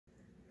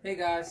Hey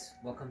guys,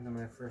 welcome to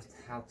my first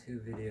how-to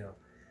video.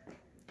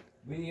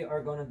 We are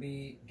going to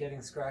be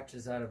getting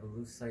scratches out of a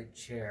Lucite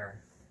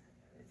chair.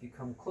 If you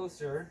come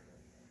closer,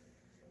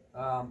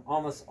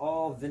 almost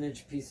all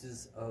vintage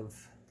pieces of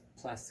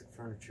plastic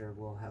furniture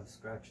will have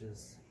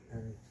scratches.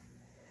 And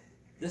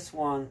this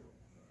one,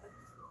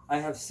 I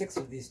have 6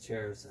 of these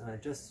chairs and I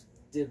just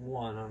did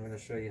one. I'm going to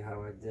show you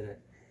how I did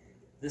it.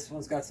 This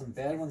one's got some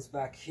bad ones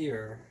back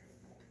here.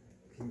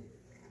 Can you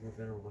move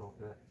in a little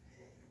bit?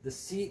 The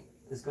seat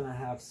is going to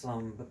have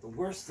some, but the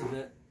worst of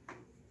it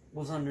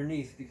was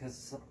underneath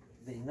because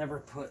they never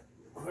put,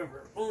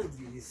 whoever owned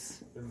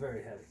these, they're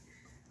very heavy,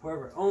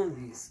 whoever owned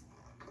these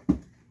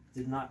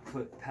did not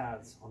put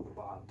pads on the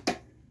bottom.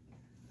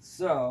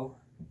 So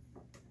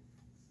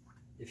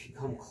if you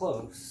come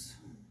close,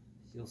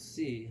 you'll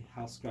see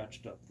how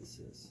scratched up this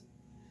is.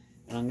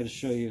 And I'm going to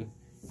show you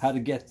how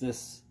to get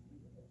this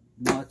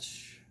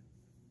much,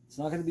 it's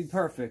not going to be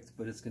perfect,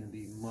 but it's going to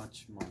be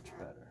much, much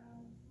better.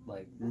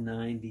 Like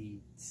 97%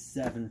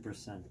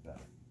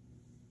 better.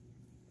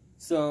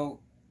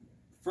 So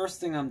first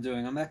thing I'm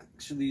doing, I'm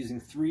actually using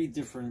 3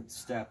 different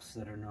steps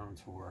that are known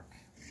to work.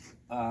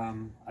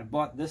 I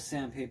bought this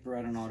sandpaper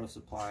at an auto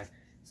supply.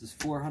 This is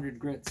 400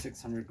 grit,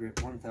 600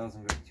 grit,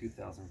 1000 grit,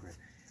 2000 grit.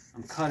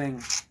 I'm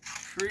cutting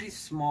pretty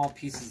small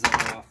pieces of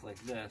it off like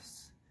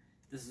this.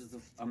 This is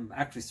I'm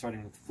actually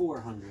starting with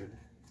 400,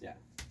 yeah,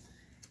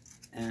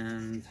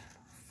 and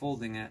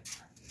folding it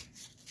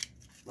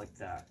like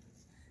that.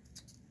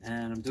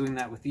 And I'm doing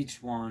that with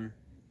each one,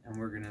 and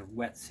we're going to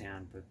wet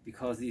sand, but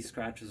because these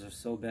scratches are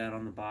so bad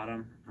on the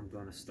bottom, I'm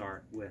going to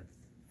start with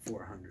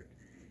 400.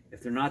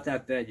 If they're not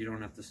that bad, you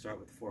don't have to start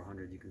with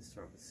 400, you can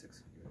start with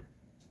 600.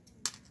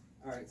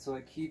 Alright, so I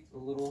keep a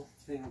little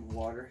thing of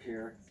water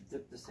here to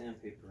dip the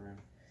sandpaper in.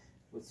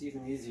 What's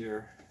even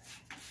easier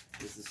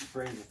is to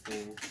spray the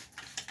thing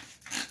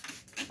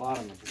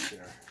bottom of the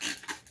chair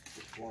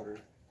with water,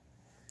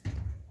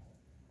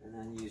 and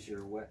then use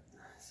your wet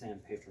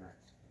sandpaper.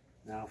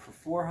 Now for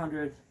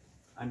 400,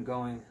 I'm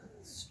going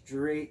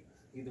straight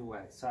either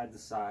way, side to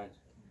side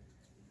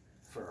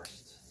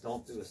first.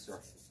 Don't do a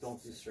circle.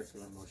 Don't do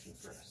circular motion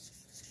first.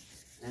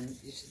 And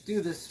you should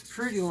do this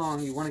pretty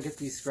long. You want to get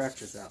these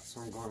scratches out.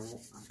 So I'm kind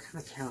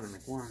of counting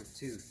like 1,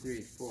 2,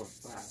 3, 4,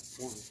 5.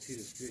 1, 2,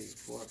 3,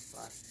 4,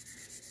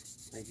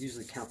 5. I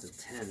usually count to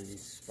 10 in each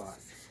spot.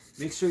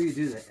 Make sure you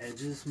do the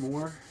edges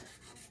more,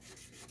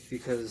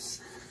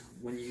 because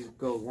when you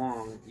go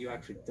long, you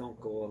actually don't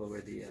go all the way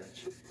to the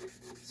edge.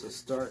 So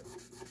start,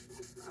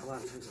 a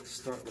lot of times I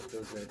start with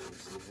those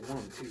edges. So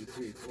 1, 2,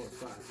 3, 4,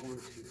 5. 1, 2,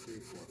 3,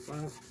 4,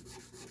 5.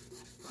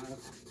 5.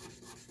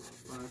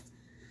 5.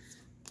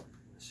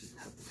 I should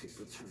have the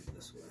paper turned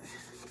this way.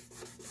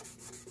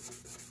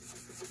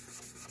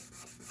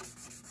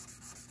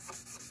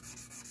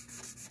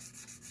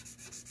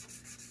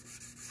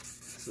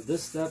 So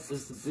this step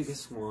is the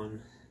biggest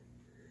one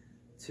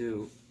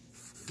to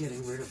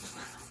getting rid of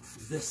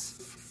this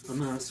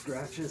amount of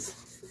scratches,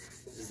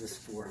 is this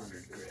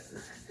 400 grit.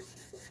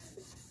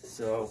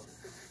 So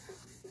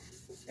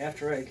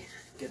after I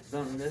get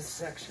done this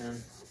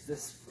section,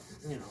 this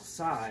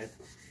side,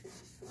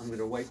 I'm going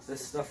to wipe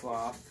this stuff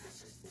off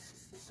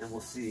and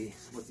we'll see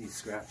what these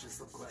scratches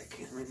look like,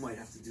 and we might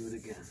have to do it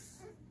again.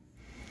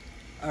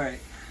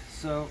 Alright,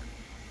 so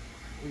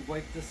we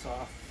wipe this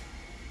off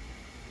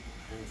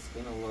and it's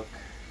going to look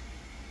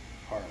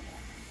horrible.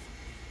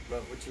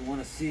 But what you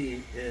want to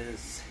see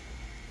is,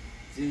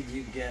 did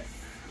you get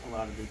a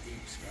lot of the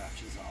deep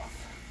scratches off?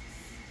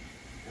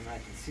 And I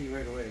can see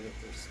right away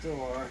that there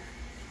still are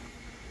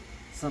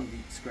some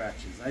deep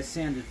scratches. I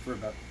sanded for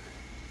about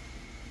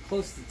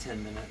close to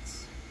 10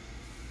 minutes.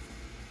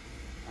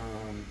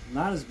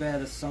 Not as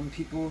bad as some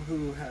people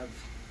who have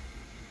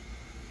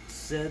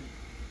said,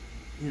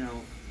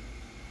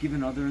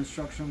 given other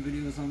instructional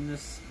videos on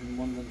this, and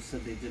one of them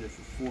said they did it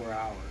for 4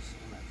 hours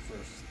on that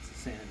first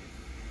sanding.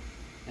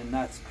 And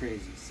that's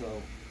crazy,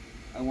 so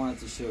I wanted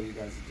to show you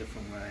guys a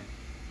different way.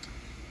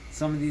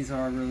 Some of these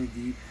are really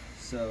deep,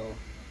 so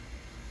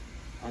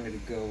I'm going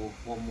to go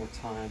one more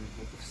time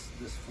with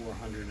this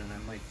 400, and I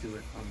might do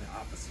it on the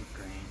opposite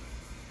grain.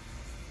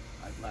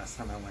 Last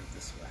time I went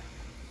this way.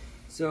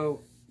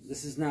 So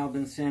this has now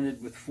been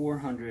sanded with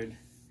 400.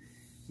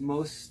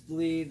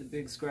 Mostly the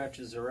big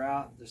scratches are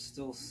out. There's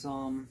still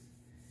some,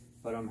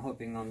 but I'm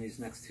hoping on these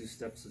next 2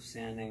 steps of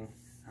sanding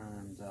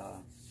and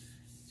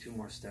 2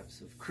 more steps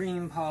of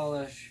cream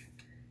polish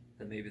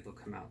that maybe they'll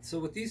come out. So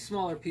with these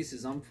smaller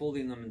pieces, I'm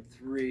folding them in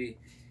 3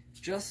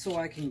 just so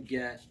I can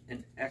get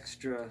an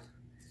extra,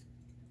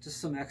 just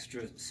some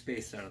extra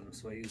space out of them.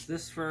 So I use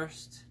this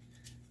first.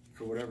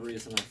 For whatever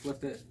reason I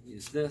flip it,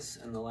 use this,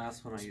 and the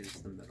last one I use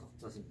the middle.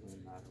 Doesn't really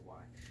matter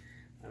why.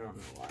 I don't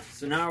know why.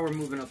 So now we're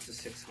moving up to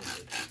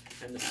 600.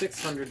 And the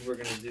 600 we're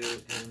going to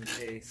do in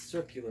a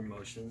circular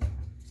motion.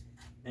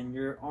 And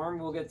your arm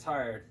will get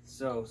tired,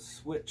 so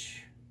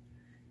switch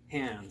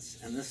hands.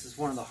 And this is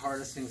one of the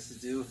hardest things to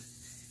do,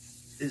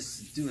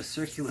 is to do a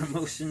circular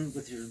motion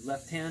with your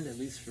left hand. At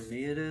least for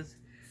me it is.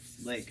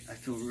 Like, I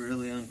feel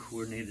really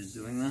uncoordinated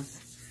doing this.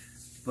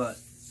 But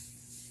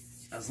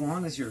as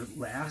long as your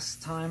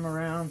last time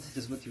around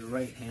is with your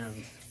right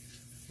hand,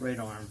 right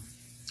arm,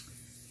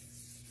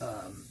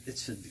 it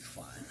should be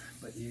fine.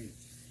 But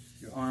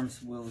your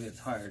arms will get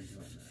tired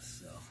doing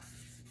this. So,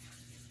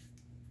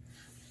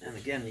 and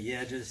again, the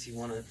edges you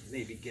want to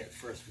maybe get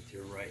first with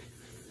your right.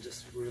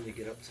 Just really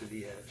get up to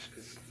the edge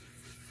because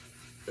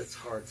it's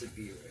hard to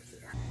be right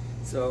there.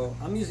 So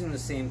I'm using the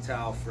same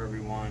towel for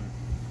everyone.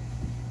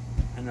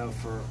 I know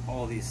for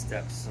all these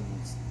steps, some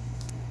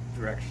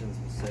directions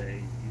will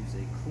say use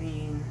a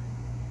clean,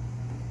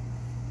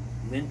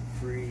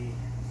 lint-free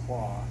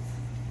cloth,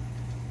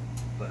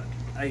 but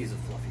I use a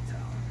fluffy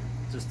towel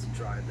just to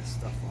dry this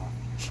stuff off.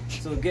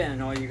 So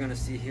again, all you're going to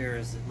see here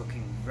is it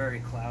looking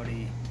very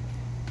cloudy,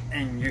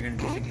 and you're going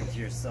to be thinking to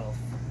yourself,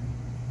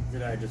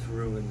 did I just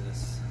ruin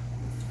this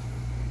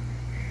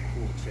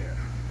cool chair?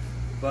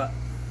 But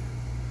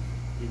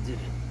you didn't.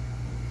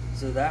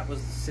 So that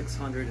was the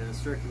 600 in a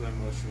circular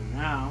motion.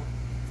 Now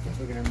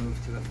we're going to move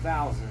to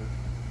 1,000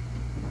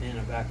 in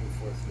a back and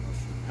forth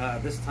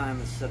motion. This time,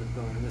 instead of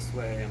going this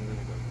way, I'm going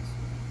to go this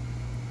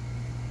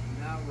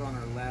way. Now we're on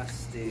our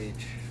last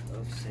stage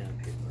of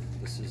sandpaper.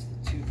 This is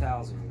the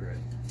 2000 grit.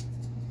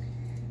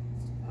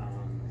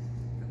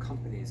 The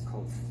company is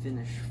called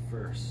Finish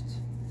First.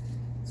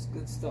 It's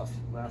good stuff.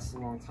 It lasts a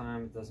long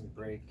time. It doesn't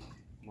break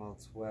while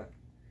it's wet.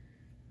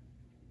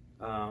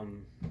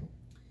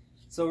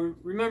 So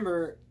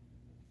remember,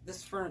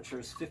 this furniture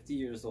is 50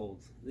 years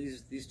old.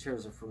 These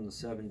chairs are from the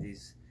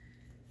 70s.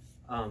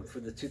 For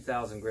the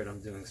 2000 grit, I'm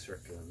doing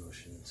circular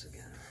motions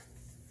again.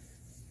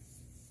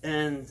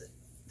 And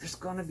there's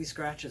going to be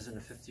scratches in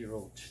a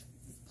 50-year-old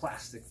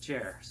plastic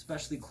chair,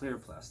 especially clear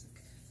plastic.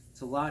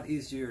 It's a lot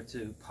easier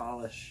to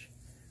polish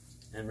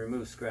and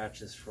remove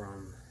scratches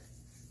from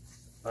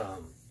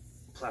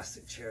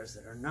plastic chairs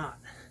that are not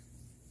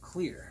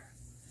clear.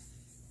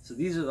 So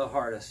these are the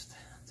hardest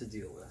to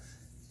deal with.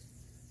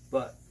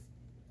 But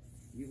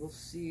you will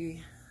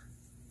see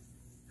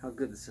how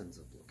good this ends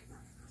up looking.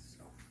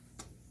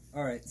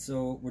 Alright,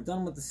 so we're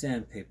done with the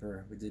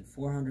sandpaper. We did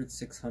 400,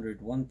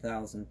 600,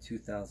 1000,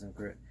 2000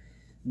 grit.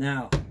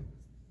 Now,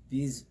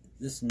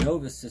 this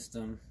Nova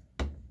system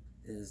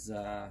is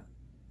a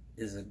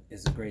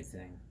great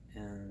thing,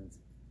 and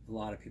a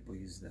lot of people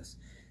use this.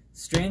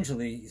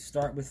 Strangely, you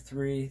start with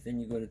 3, then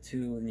you go to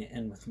 2, and you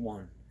end with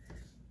 1.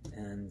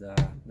 And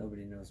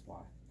nobody knows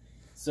why.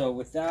 So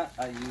with that,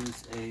 I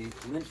use a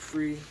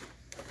lint-free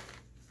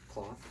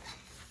cloth,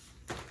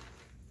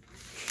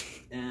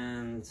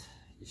 and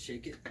you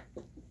shake it.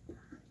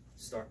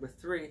 Start with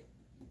 3.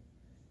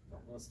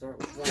 Let's start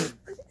with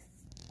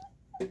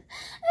 1.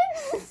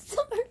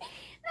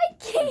 I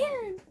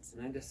can't.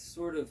 And I just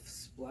sort of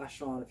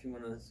splash on. If you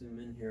want to zoom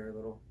in here a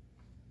little,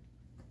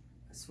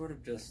 I sort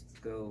of just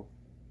go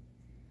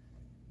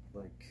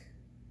like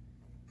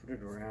put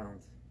it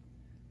around.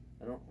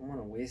 I don't want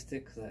to waste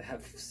it because I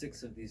have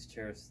 6 of these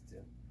chairs to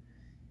do.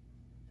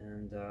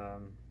 And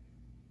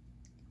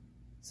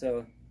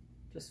so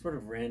just sort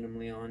of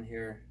randomly on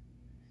here.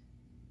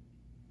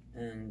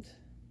 And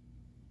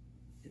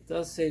it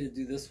does say to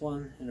do this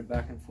one in a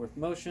back and forth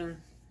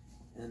motion.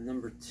 And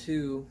number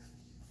 2,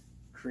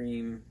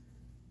 cream,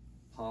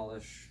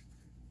 polish,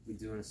 we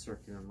do in a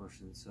circular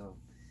motion. So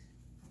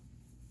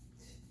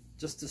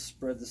just to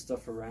spread the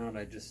stuff around,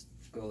 I just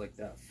go like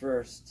that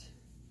first,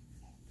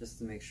 just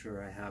to make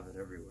sure I have it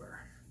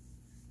everywhere.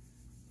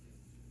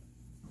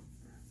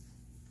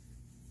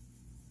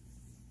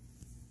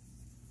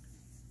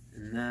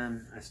 And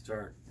then I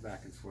start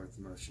back and forth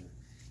motion.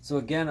 So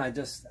again, I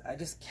just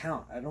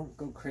count. I don't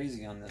go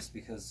crazy on this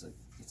because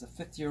it's a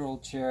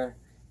 50-year-old chair.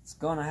 It's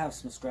gonna have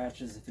some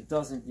scratches. If it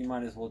doesn't, you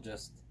might as well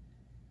just,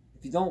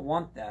 if you don't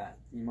want that,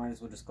 you might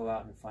as well just go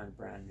out and find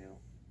brand new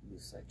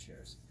Lucite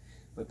chairs.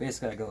 But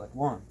basically I go like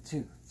 1,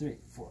 2, 3,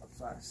 4,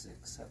 5, 6,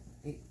 7,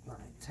 8, 9,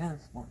 10.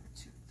 1,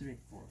 2, 3,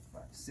 4,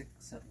 5, 6,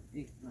 7,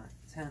 8, 9,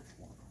 10.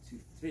 1, 2,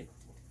 3,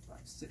 4, 5,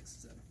 6,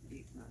 7,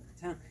 8, 9,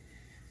 10.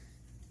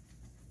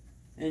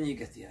 And you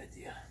get the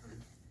idea.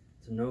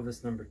 So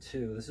Novus number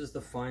 2. This is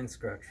the fine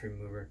scratch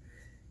remover.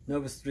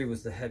 Novus 3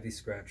 was the heavy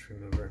scratch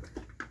remover.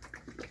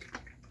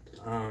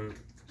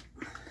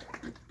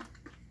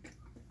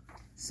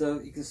 So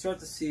you can start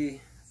to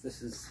see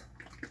this is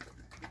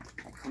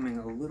becoming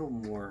a little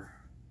more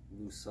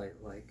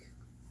Lucite-like.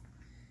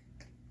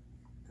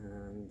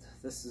 And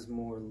this is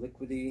more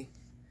liquidy,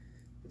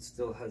 but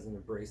still has an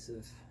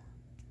abrasive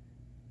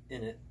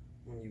in it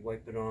when you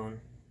wipe it on.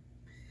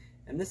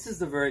 And this is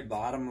the very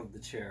bottom of the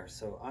chair,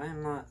 so I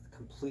am not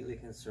completely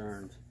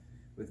concerned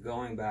with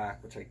going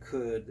back, which I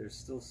could. There's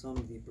still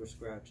some deeper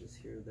scratches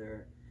here or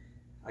there.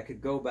 I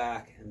could go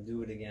back and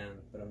do it again,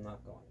 but I'm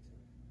not going to.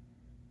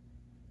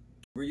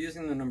 We're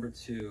using the number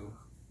 2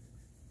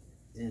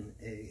 in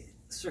a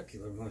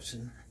circular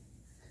motion.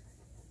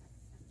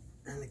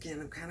 And again,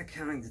 I'm kind of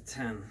counting to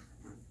 10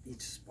 on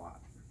each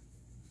spot.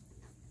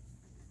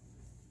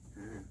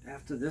 And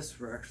after this,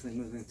 we're actually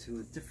moving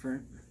to a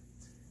different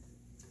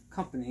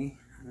company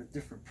and a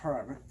different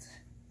product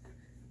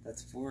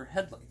that's for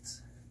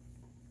headlights.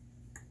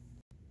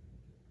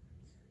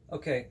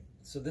 Okay,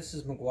 So this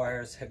is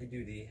Meguiar's heavy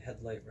duty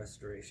headlight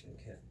restoration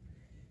kit.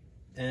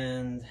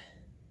 And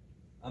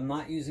I'm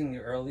not using the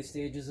early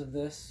stages of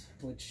this,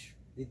 which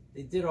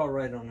they did all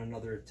right on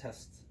another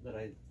test that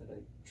I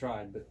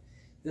tried, but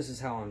this is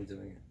how I'm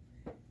doing it.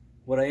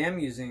 What I am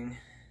using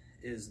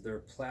is their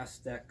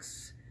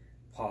Plastex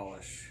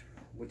polish,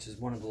 which is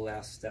one of the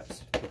last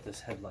steps with this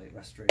headlight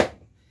restoration.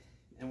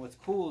 And what's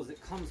cool is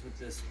it comes with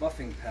this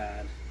buffing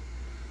pad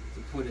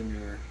to put in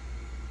your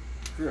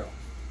drill.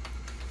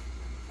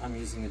 I'm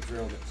using a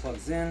drill that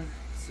plugs in,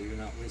 so you're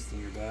not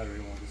wasting your battery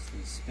while this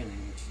thing's spinning,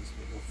 which is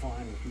what you'll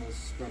find with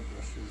most scrub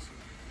brushes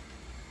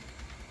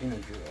in a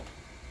drill.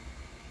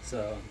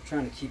 So I'm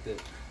trying to keep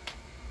it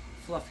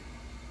fluffy.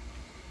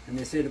 And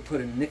they say to put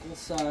a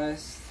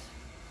nickel-sized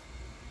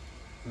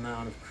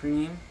amount of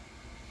cream.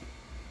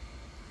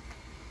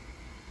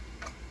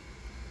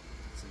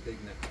 It's a big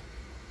nickel.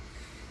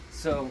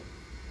 So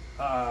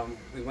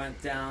we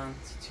went down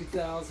to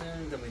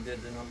 2000, then we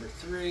did the number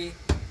 3,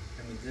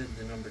 and we did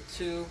the number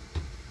 2,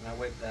 and I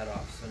wiped that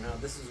off. So now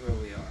this is where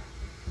we are.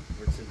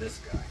 We're to this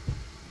guy.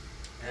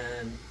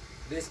 And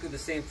basically the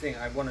same thing.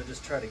 I want to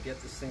just try to get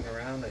this thing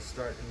around. I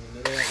start in the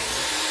middle, and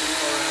then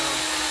go around.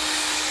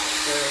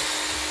 So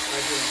I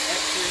do an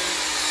X here,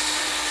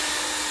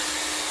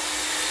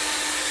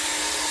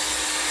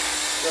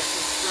 just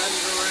to spread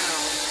it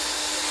around.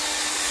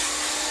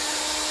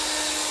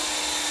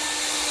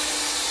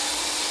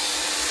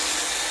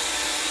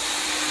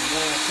 And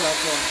then I start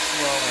going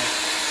slower.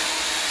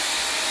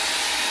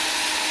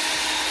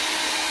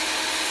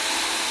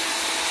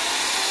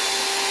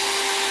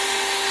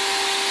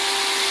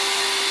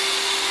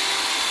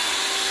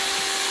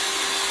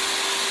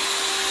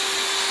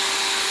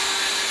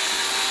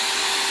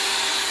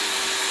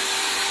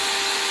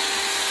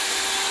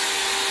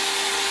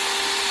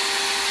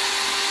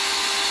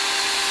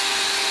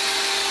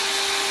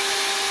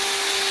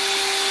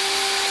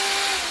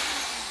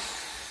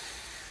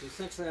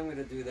 Essentially I'm going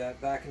to do that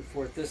back and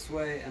forth this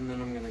way, and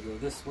then I'm going to go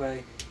this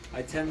way.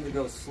 I tend to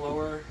go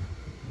slower.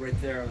 Right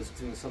there I was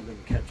doing something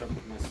to catch up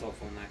with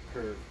myself on that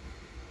curve.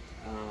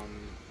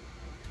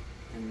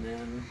 And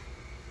then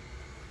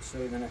show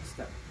you the next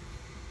step.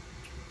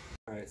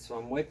 Alright, so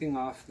I'm wiping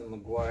off the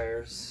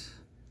Meguiar's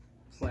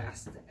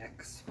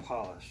Plastex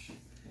polish.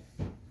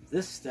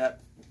 This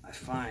step I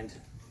find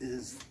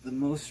is the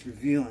most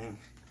revealing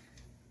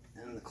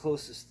and the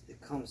closest it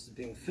comes to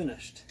being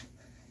finished,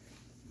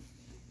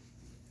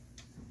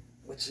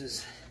 which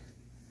is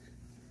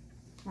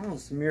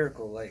almost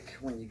miracle-like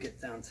when you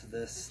get down to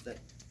this, that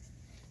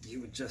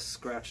you would just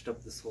scratched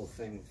up this whole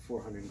thing with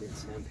 400 grit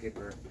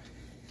sandpaper,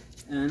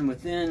 and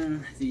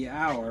within the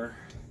hour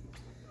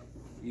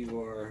you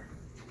are,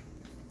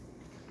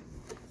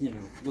 you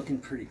know, looking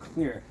pretty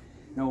clear.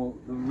 Now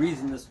the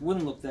reason this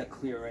wouldn't look that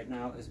clear right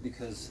now is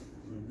because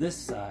on this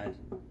side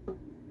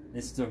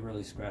it's still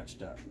really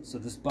scratched up. So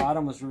this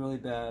bottom was really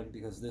bad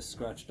because this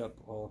scratched up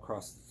all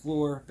across the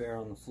floor, bare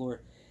on the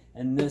floor.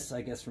 And this,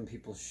 I guess, from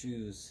people's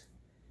shoes.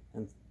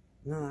 And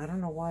no, I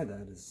don't know why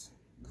that is,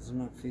 because I'm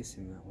not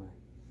facing that way.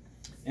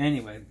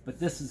 Anyway, but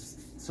this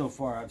is, so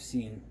far I've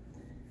seen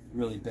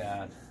really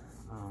bad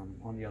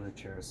on the other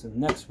chairs. So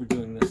next we're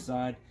doing this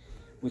side,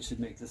 which should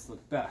make this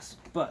look best.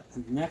 But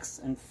the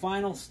next and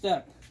final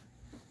step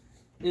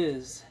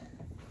is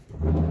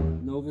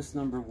Novus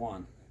number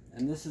 1.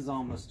 And this is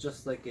almost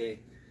just like a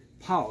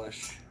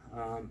polish,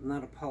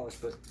 not a polish,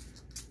 but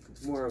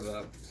more of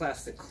a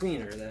plastic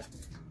cleaner that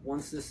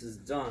once this is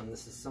done,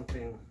 this is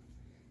something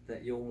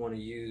that you'll want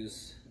to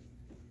use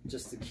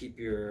just to keep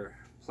your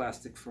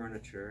plastic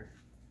furniture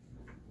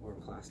or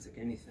plastic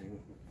anything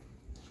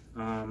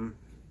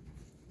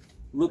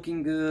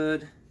looking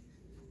good.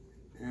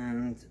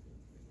 And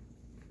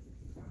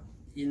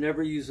you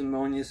never use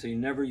ammonia, so you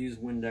never use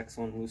Windex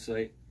on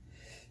Lucite.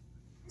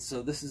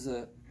 So this is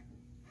a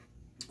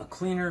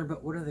cleaner,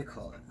 but what do they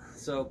call it?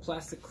 So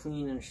plastic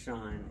clean and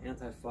shine,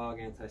 anti-fog,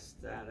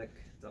 anti-static,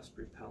 dust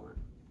repellent.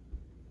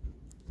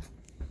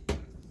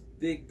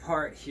 Big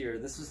part here,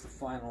 this is the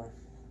final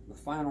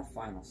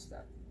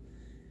step.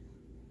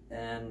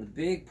 And the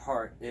big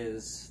part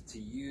is to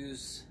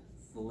use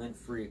the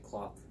lint-free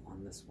cloth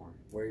on this one,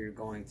 where you're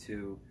going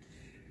to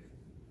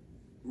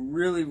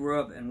really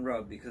rub and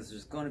rub, because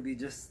there's going to be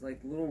just like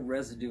little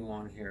residue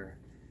on here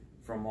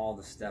from all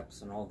the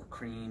steps and all the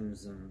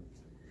creams and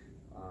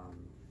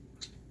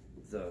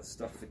the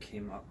stuff that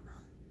came up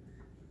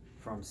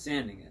from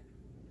sanding it.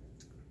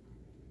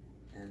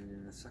 And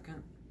in a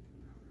second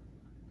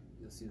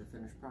you'll see the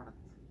finished product.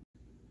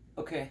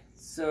 Okay,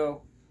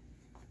 so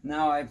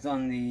now I've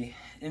done the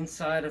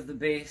inside of the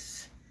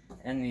base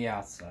and the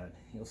outside.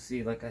 You'll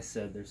see, like I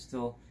said, there's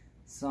still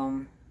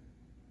a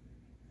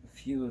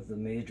few of the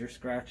major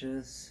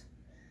scratches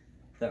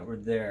that were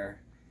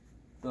there.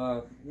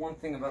 The one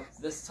thing about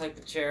this type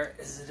of chair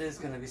is it is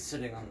going to be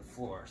sitting on the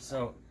floor.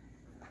 So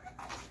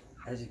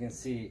as you can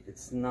see,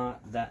 it's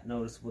not that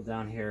noticeable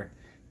down here.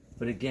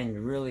 But again,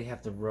 you really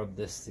have to rub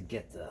this to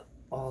get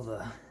all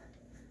the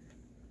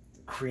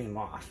cream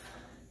off.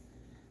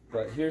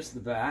 But here's the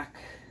back,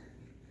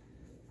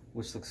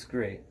 which looks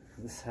great.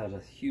 this had a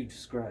huge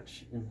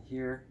scratch in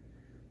here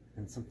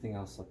and something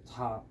else up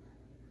top.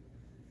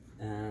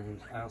 And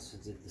I also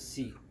did the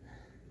seat,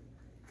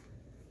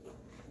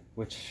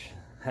 which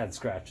had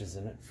scratches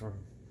in it from,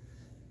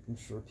 I'm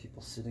sure,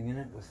 people sitting in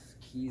it with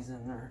keys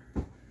in their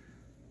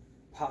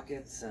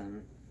pockets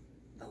and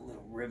the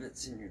little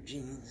rivets in your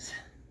jeans.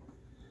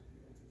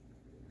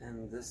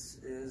 And this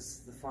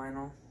is the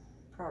final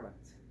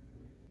product.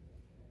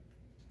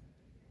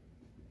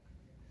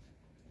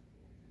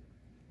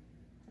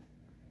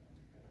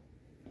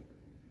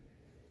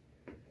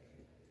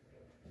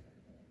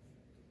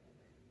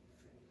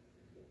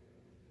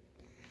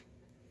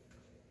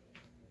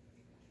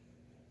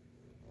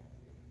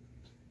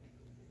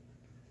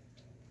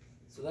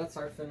 So that's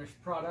our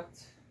finished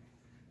product.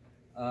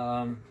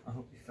 I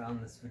hope you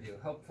found this video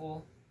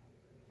helpful.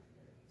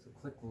 So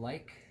click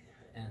like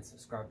and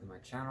subscribe to my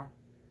channel,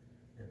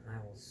 and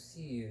I will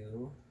see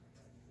you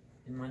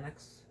in my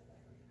next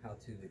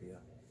how-to video.